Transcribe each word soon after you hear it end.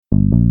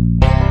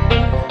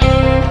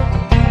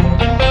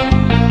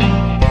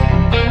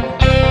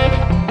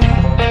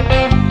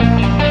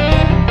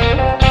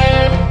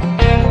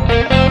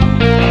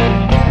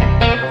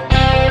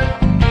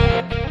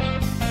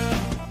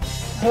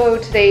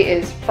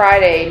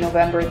Friday,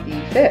 November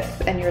the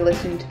 5th, and you're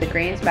listening to the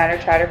Grains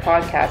Matter Chatter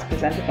podcast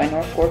presented by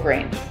North Shore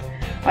Grains.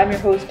 I'm your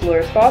host,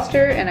 Delores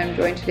Foster, and I'm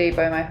joined today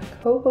by my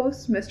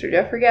co-host, Mr.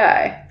 Jeffrey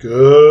Guy.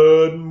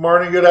 Good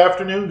morning, good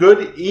afternoon,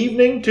 good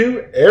evening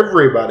to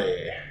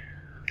everybody.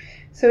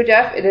 So,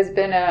 Jeff, it has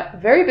been a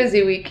very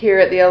busy week here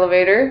at the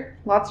elevator.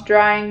 Lots of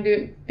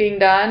drying being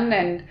done,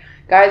 and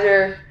guys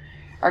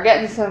are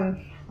getting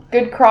some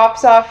good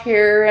crops off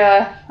here,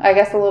 I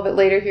guess a little bit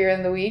later here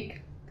in the week.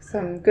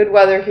 Some good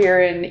weather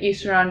here in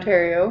Eastern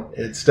Ontario.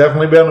 It's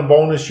definitely been a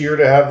bonus year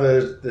to have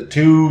the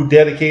two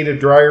dedicated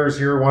dryers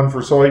here, one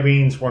for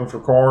soybeans, one for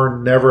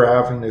corn, never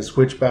having to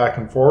switch back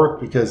and forth,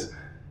 because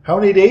how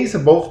many days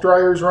have both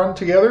dryers run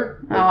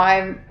together? Oh,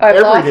 I've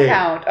lost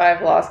count.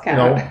 I've lost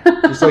count. You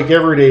know, just like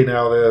every day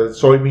now, the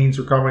soybeans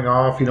are coming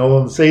off. You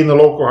know, say in the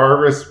local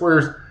harvest,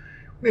 what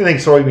do you think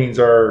soybeans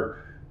are?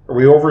 Are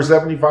we over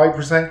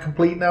 75%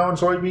 complete now in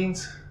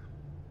soybeans?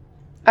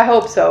 I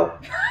hope so.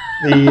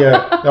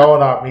 No,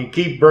 not me.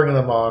 Keep bringing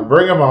them on.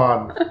 Bring them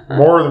on.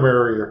 More the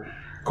merrier.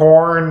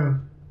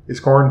 Corn, is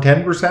corn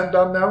 10%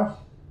 done now?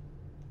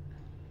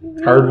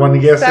 Hard one to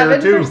guess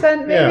there too.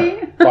 7%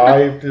 maybe? Yeah,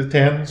 5 to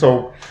 10.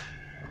 So,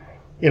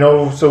 you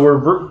know, so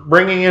we're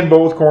bringing in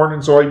both corn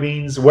and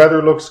soybeans. The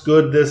weather looks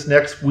good this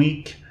next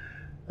week.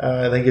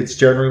 I think it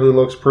generally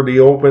looks pretty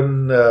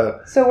open.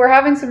 So we're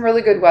having some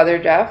really good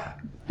weather, Jeff,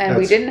 and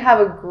we didn't have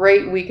a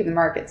great week in the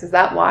markets. Is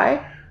that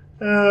why?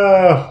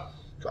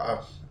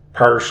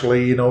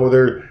 Partially, you know,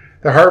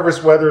 the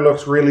harvest weather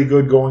looks really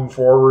good going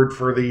forward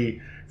for the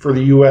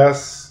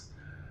U.S.,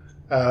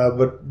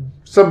 but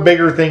some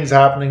bigger things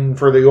happening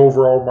for the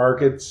overall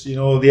markets. You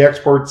know, the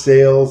export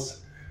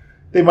sales,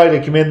 they might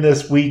have come in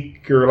this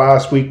week or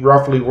last week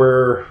roughly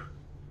where a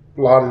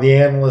lot of the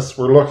analysts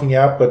were looking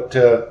at, but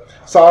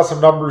saw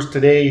some numbers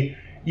today.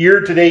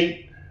 Year to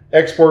date,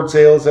 export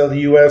sales out of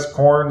the U.S.,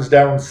 corn's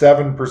down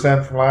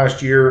 7% from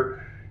last year.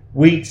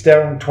 Wheat's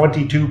down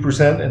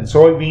 22%, and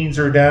soybeans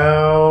are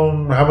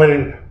down. How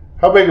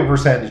big a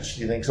percentage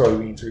do you think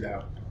soybeans are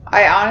down?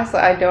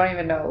 I don't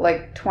even know.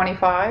 Like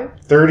 25?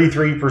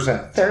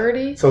 33%.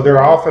 30? So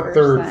they're off a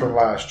third from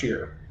last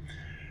year.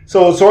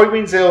 So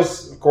soybean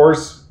sales, of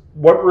course,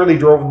 what really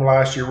drove them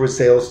last year was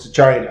sales to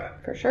China.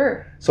 For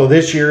sure. So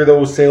this year,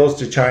 those sales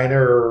to China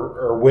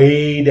are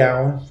way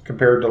down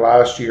compared to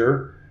last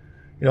year.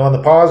 You know, on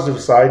the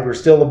positive side, we're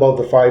still above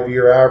the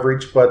 5-year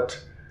average,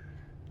 but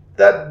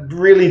that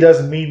really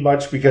doesn't mean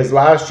much because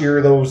last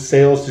year those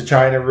sales to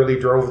China really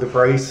drove the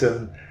price,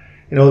 and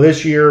you know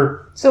this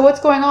year. So what's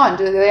going on?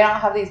 Do they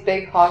not have these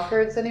big hog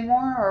herds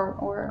anymore,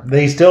 or?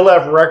 They still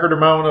have a record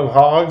amount of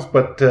hogs,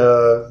 but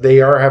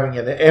they are having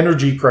an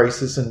energy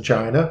crisis in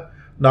China.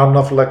 Not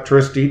enough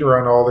electricity to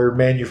run all their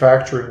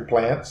manufacturing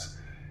plants.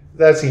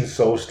 That seems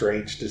so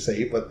strange to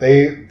say, but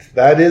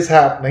that is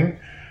happening.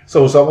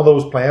 So some of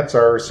those plants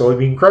are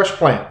soybean crush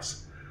plants.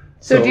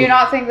 So do you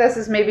not think this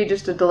is maybe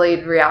just a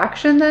delayed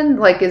reaction then?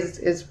 Like,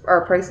 is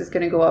our prices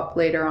going to go up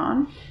later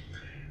on?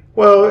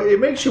 Well, it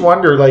makes you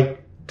wonder,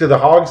 like, do the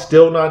hogs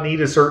still not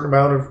need a certain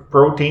amount of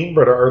protein,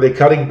 but are they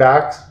cutting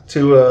back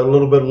to a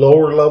little bit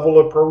lower level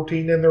of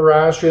protein in their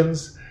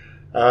rations?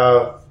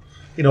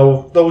 You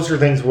know, those are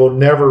things we'll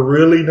never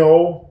really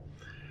know.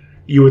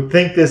 You would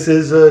think this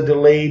is a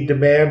delayed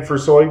demand for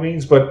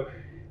soybeans, but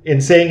in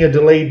saying a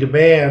delayed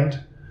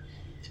demand,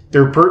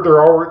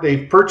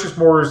 they've purchased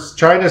more.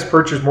 China's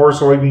purchased more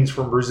soybeans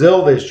from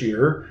Brazil this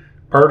year.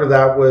 Part of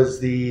that was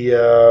the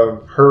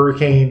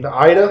Hurricane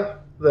Ida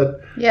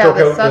that took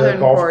out the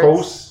Gulf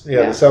Coast.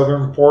 Yeah, the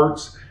southern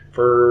ports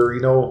for,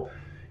 you know,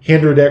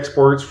 hindered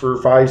exports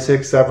for 5,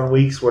 6, 7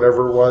 weeks,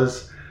 whatever it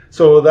was.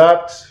 So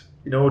that,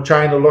 you know,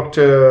 China looked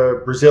to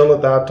Brazil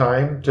at that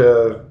time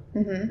to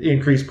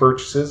increase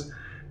purchases.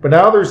 But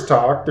now there's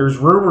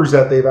rumors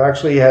that they've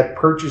actually had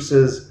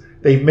purchases.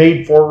 They've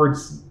made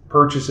forwards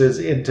purchases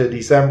into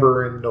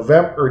December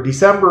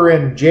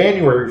and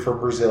January from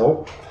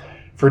Brazil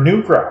for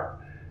new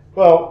crop.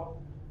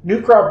 Well,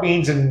 new crop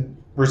beans in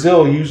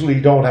Brazil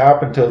usually don't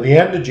happen till the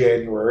end of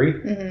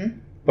January,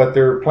 but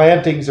their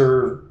plantings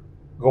are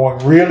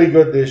going really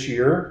good this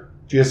year,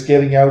 just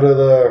getting out of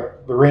the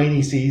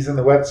rainy season,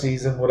 the wet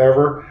season,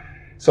 whatever.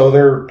 So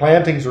their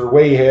plantings are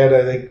way ahead.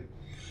 I think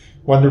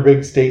one of their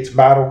big states,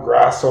 Mato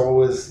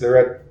Grosso, they're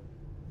at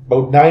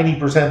about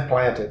 90%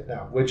 planted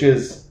now, which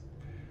is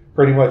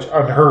pretty much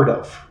unheard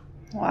of.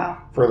 Wow.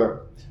 For them.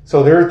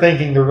 So they're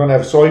thinking they're going to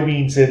have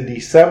soybeans in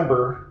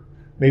December,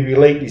 maybe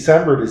late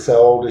December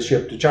to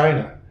ship to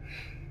China.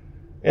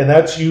 And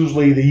that's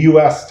usually the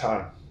U.S.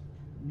 time.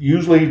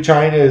 Usually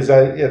China is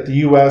at the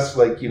U.S.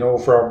 like, you know,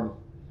 from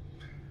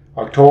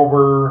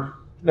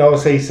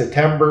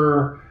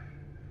September,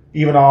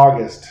 even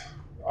August,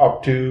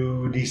 up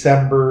to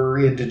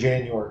December into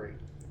January.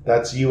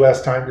 That's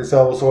U.S. time to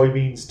sell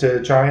soybeans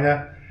to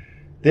China.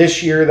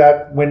 This year,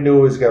 that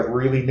window has got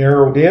really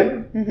narrowed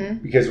in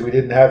because we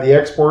didn't have the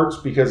exports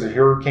because of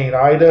Hurricane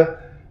Ida.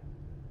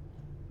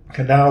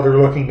 And now they're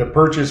looking to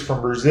purchase from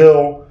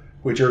Brazil,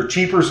 which are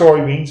cheaper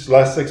soybeans,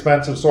 less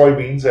expensive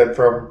soybeans than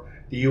from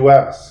the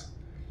U.S.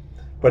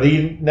 But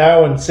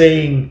now in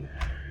saying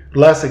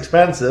less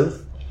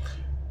expensive.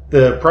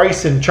 The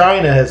price in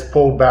China has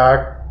pulled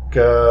back.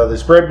 The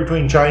spread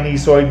between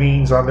Chinese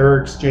soybeans on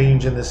their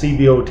exchange and the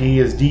CBOT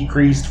has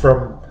decreased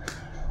from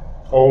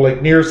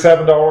like near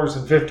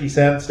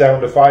 $7.50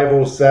 down to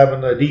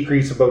 $5.07, a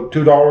decrease of about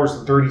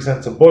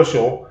 $2.30 a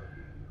bushel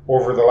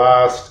over the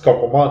last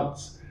couple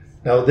months.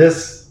 Now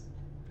this,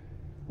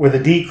 with a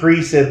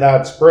decrease in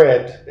that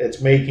spread,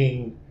 it's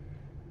making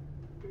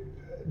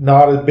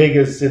not as big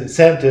as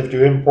incentive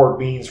to import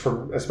beans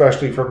from,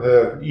 especially from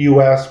the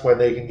U.S. when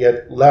they can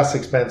get less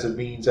expensive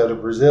beans out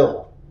of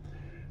Brazil.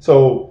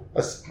 So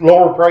a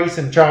lower price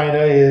in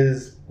China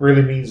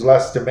really means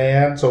less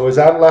demand. So is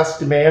that less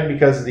demand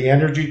because of the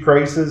energy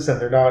crisis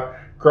and they're not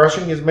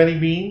crushing as many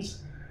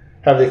beans?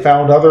 Have they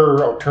found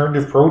other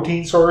alternative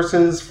protein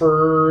sources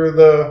for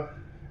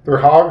their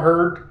hog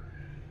herd?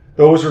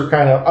 Those are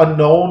kind of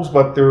unknowns,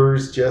 but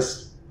there's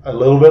just a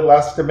little bit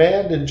less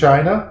demand in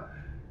China.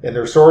 And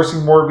they're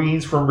sourcing more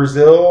beans from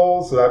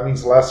Brazil, so that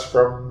means less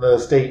from the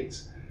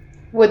States.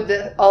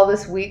 Would all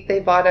this wheat they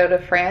bought out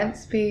of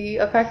France be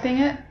affecting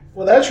it?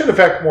 Well, that should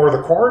affect more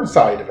the corn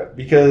side of it,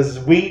 because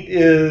wheat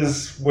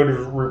would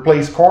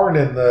replace corn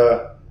in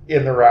the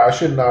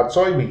ration, not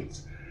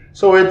soybeans.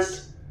 So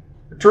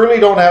truly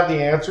don't have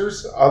the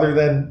answers, other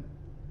than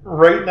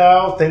right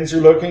now things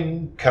are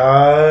looking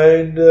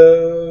kind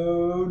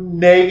of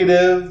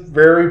negative,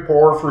 very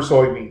poor for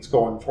soybeans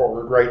going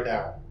forward right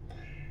now.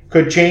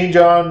 Could change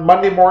on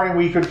Monday morning.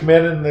 We could come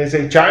in and they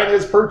say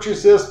China's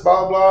purchased this,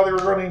 blah, blah. They were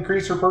going to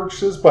increase their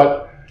purchases,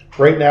 but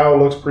right now it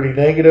looks pretty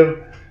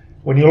negative.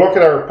 When you look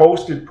at our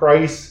posted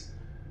price,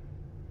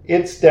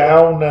 it's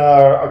down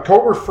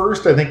October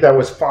 1st. I think that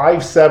was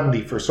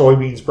 $5.70 for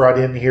soybeans brought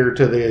in here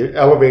to the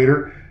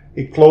elevator.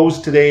 It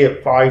closed today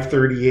at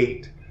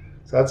 $5.38.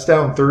 So that's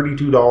down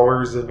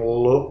 $32 in a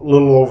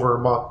little over a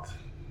month.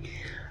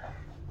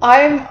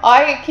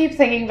 I keep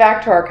thinking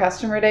back to our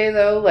customer day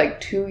though,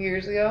 like 2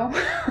 years ago.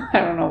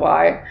 I don't know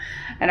why.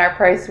 And our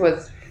price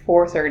was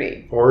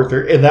 $4.30.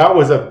 $4.30, and that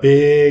was a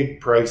big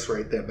price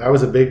right then. That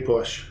was a big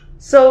push.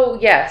 So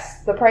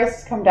yes, the price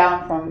has come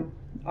down from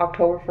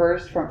October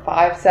 1st from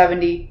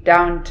 $5.70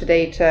 down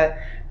today to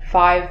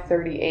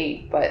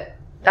 $5.38, but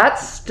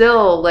that's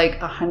still like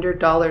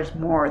 $100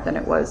 more than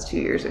it was 2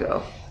 years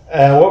ago.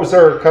 And what was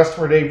our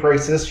customer day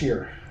price this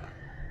year?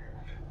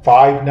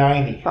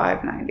 $5.90.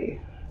 $5.90.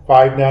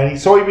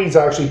 Soybeans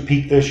actually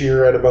peaked this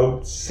year at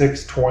about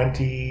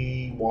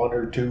 $6.21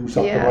 or $2,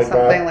 something like that. Yeah,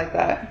 something like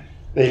that.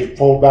 They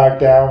pulled back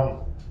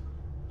down.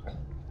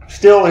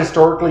 Still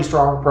historically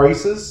strong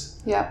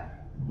prices. Yeah.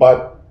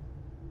 But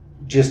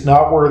just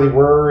not where they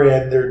were,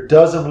 and there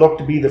doesn't look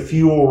to be the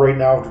fuel right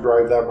now to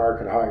drive that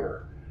market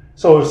higher.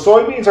 So if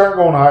soybeans aren't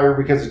going higher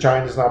because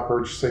China's not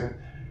purchasing,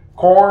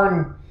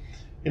 corn,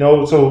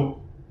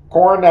 so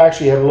corn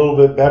actually had a little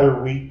bit better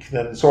week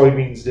than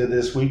soybeans did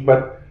this week,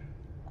 but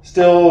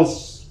still,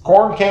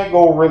 corn can't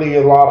go really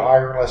a lot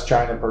higher unless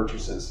China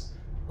purchases.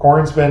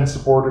 Corn's been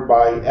supported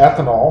by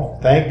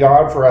ethanol. Thank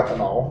God for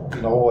ethanol,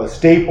 a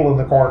staple in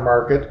the corn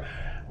market.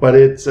 But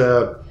it's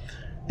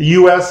the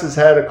U.S. has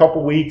had a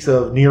couple weeks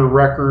of near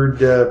record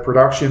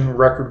production,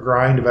 record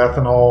grind of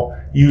ethanol,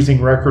 using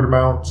near record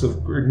amounts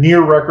of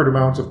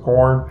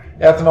corn.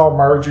 Ethanol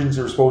margins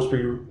are supposed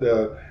to be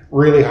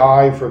really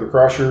high for the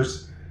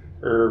crushers.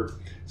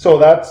 So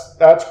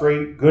that's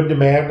great. Good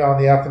demand on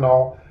the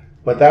ethanol.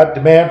 But that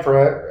demand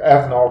for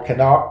ethanol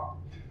cannot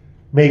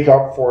make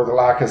up for the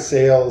lack of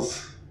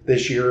sales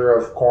this year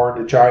of corn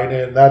to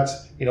China. And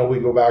that's, we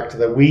go back to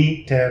the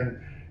wheat and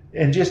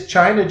just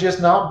China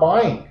just not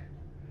buying.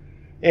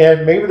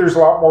 And maybe there's a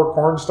lot more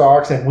corn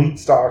stocks and wheat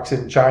stocks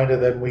in China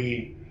than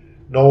we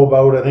know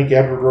about. I think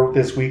Edward wrote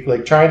this week,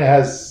 like China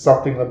has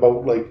something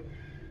about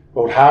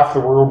half the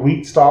world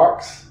wheat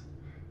stocks.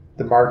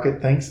 The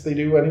market thinks they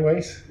do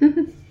anyways.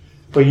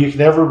 But you can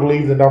never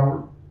believe the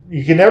number.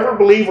 You can never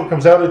believe what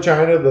comes out of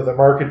China, that the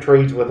market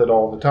trades with it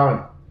all the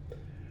time.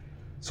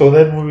 So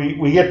then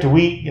we get to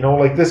wheat,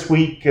 like this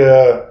week,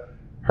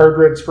 hard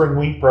red spring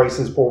wheat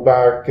prices pulled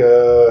back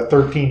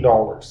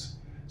 $13.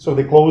 So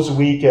they closed the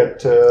week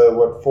at,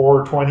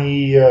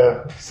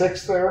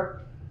 $4.26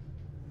 there?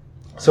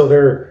 So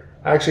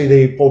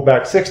they pulled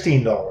back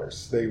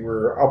 $16. They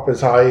were up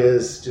as high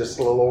as just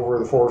a little over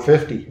the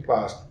 $4.50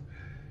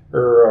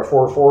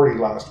 $4.40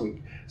 last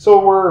week.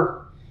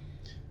 So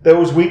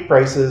those wheat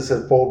prices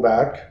have pulled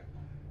back.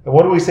 And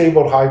what do we say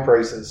about high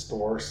prices,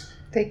 Delores?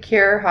 They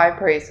cure high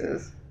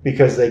prices.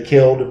 Because they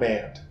kill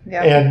demand.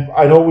 Yep. And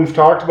I know we've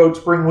talked about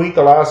spring wheat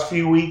the last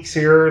few weeks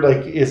here.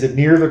 Like, is it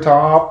near the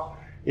top?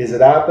 Is it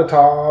at the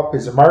top?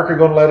 Is the market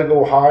going to let it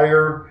go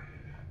higher?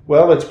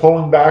 Well, it's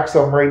pulling back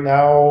some right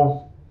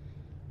now.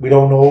 We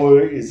don't know,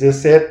 is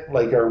this it?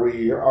 Like, are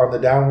we on the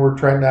downward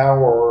trend now,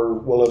 or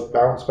will it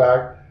bounce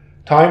back?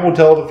 Time will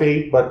tell the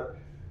fate, but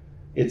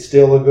it's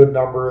still a good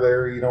number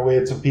there. We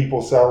had some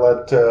people sell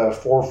at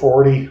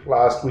 $4.40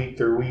 last week,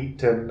 their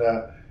wheat. And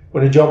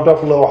when it jumped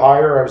up a little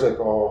higher, I was like,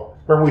 oh,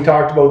 remember we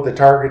talked about the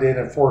target in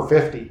at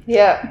 $4.50?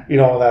 Yeah.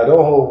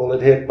 Will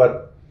it hit?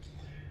 But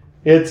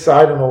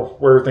I don't know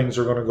where things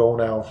are going to go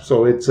now.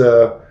 So it's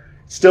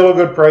still a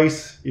good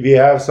price. If you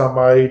have some,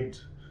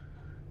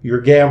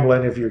 you're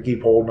gambling if you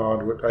keep holding on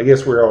to it. I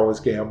guess we're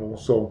always gamble.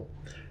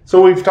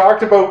 So we've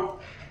talked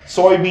about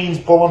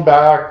soybeans pulling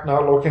back,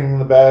 not looking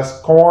the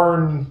best.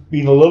 Corn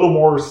being a little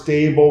more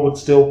stable, but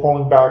still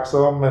pulling back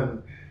some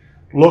and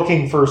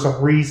looking for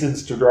some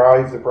reasons to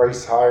drive the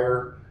price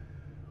higher.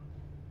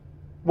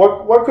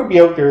 What could be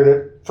out there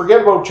that,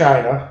 forget about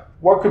China,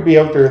 what could be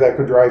out there that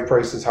could drive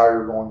prices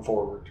higher going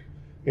forward?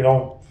 You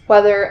know,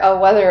 a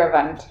weather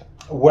event.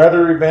 A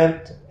weather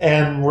event,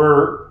 and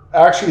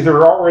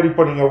they're already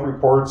putting out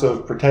reports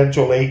of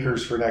potential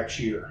acres for next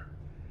year.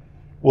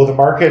 Will the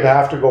market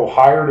have to go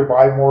higher to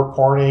buy more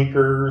corn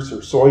acres or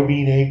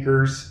soybean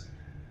acres?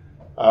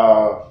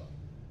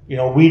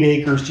 Wheat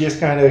acres just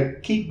kind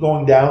of keep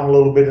going down a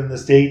little bit in the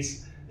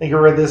States. I think I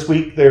read this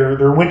week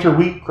their winter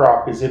wheat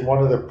crop is in one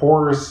of the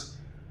poorest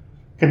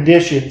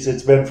conditions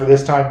it's been for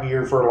this time of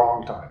year for a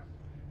long time.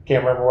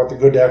 Can't remember what the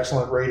good to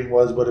excellent rating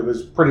was, but it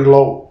was pretty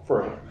low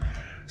for them.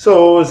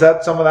 So is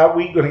that some of that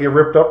wheat going to get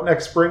ripped up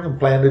next spring and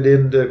planted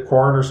into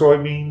corn or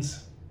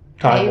soybeans?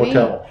 Time will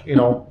tell,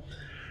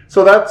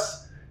 So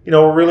that's,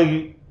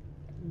 really,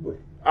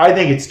 I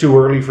think it's too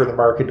early for the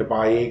market to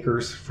buy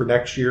acres for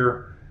next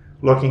year,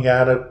 looking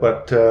at it.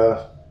 But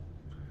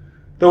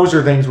those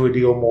are things we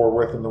deal more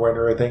with in the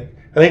winter, I think.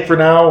 I think for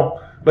now,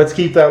 let's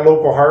keep that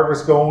local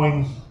harvest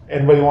going.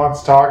 Anybody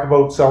wants to talk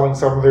about selling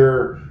some of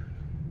their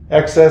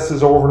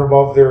excesses over and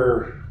above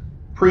their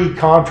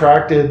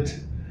pre-contracted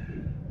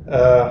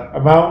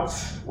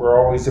amounts,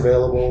 we're always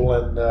available.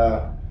 And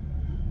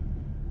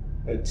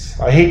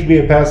I hate to be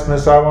a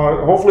pessimist.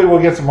 Hopefully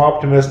we'll get some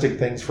optimistic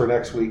things for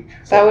next week.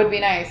 So. That would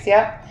be nice.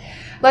 Yeah.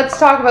 Let's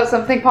talk about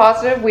something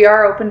positive. We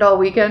are opened all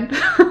weekend.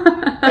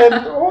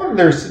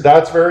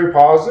 That's very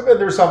positive. And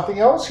there's something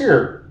else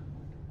here.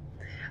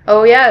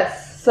 Oh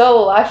yes.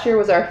 So last year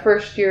was our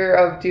first year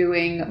of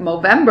doing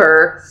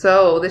Movember.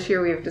 So this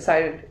year we've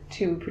decided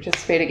to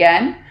participate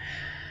again.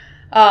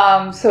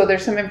 So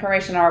there's some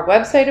information on our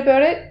website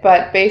about it,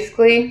 but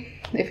basically,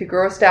 if you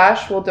grow a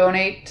stash, we'll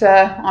donate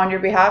on your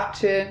behalf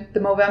to the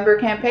Movember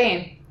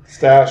campaign.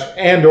 Stash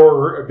and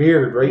or a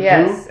beard, right?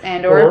 Yes,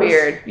 and or a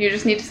beard. You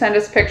just need to send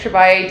us a picture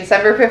by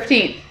December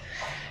 15th.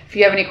 If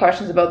you have any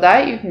questions about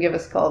that, you can give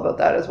us a call about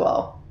that as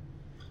well.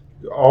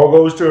 All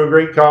goes to a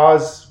great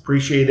cause.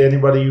 Appreciate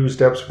anybody who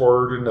steps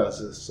forward and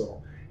does this.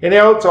 So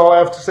anyhow, that's all I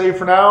have to say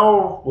for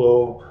now.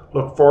 We'll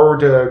look forward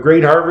to a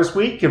great harvest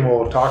week, and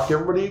we'll talk to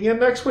everybody again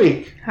next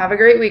week. Have a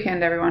great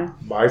weekend, everyone.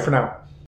 Bye for now.